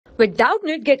With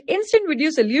Doubtnut, get instant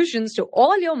video solutions to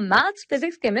all your maths,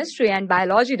 physics, chemistry, and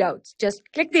biology doubts. Just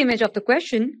click the image of the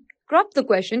question, crop the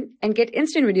question, and get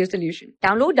instant video solution.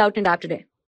 Download Doubtnut app today.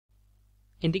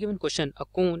 In the given question, a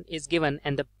cone is given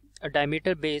and the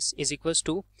diameter base is equals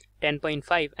to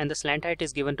 10.5 and the slant height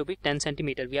is given to be 10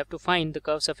 centimeter. We have to find the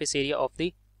curved surface area of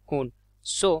the cone.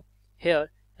 So here,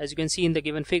 as you can see in the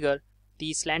given figure,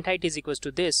 the slant height is equals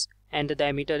to this and the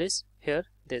diameter is here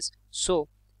this. So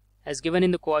as given in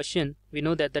the question, we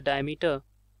know that the diameter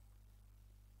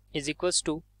is equals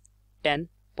to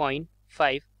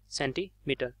 10.5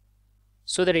 centimeter.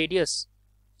 So the radius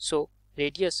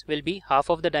will be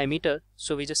half of the diameter.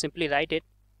 So we just simply write it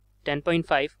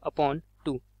 10.5 upon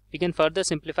 2. We can further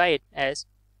simplify it as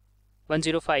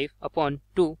 105 upon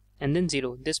 2 and then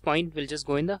 0. This point will just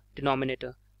go in the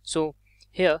denominator. So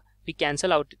here we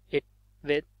cancel out it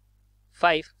with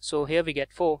 5. So here we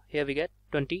get 4, here we get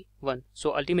 21.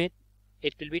 So ultimate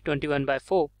it will be 21 by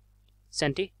 4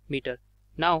 centimeter.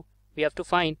 Now we have to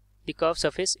find the curved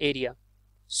surface area.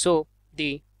 So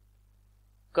the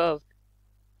curved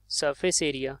surface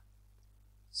area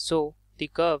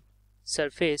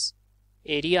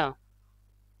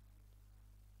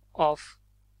of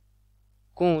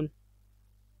cone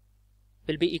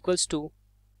will be equals to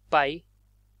pi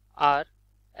r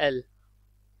l.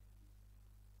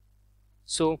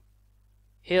 So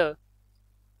here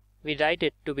we write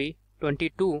it to be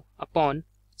 22 upon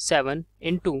 7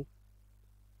 into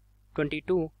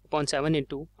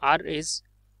r is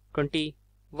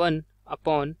 21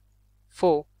 upon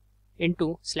 4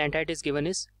 into slant height is given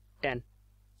is 10.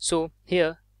 So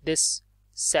here this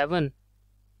 7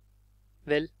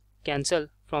 will cancel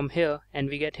from here and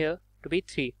we get here to be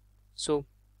 3. So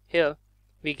here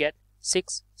we get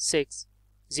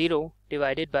 660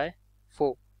 divided by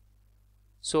 4.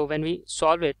 So when we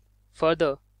solve it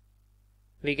further,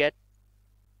 we get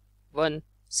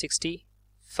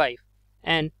 165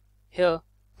 and here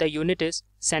the unit is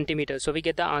centimeter. So we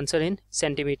get the answer in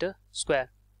centimeter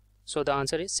square. So the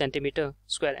answer is centimeter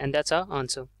square and that's our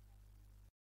answer.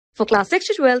 For class 6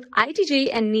 to 12, IIT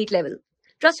JEE and NEET level.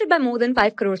 Trusted by more than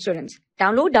 5 crore students.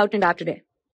 Download Doubtnut app today.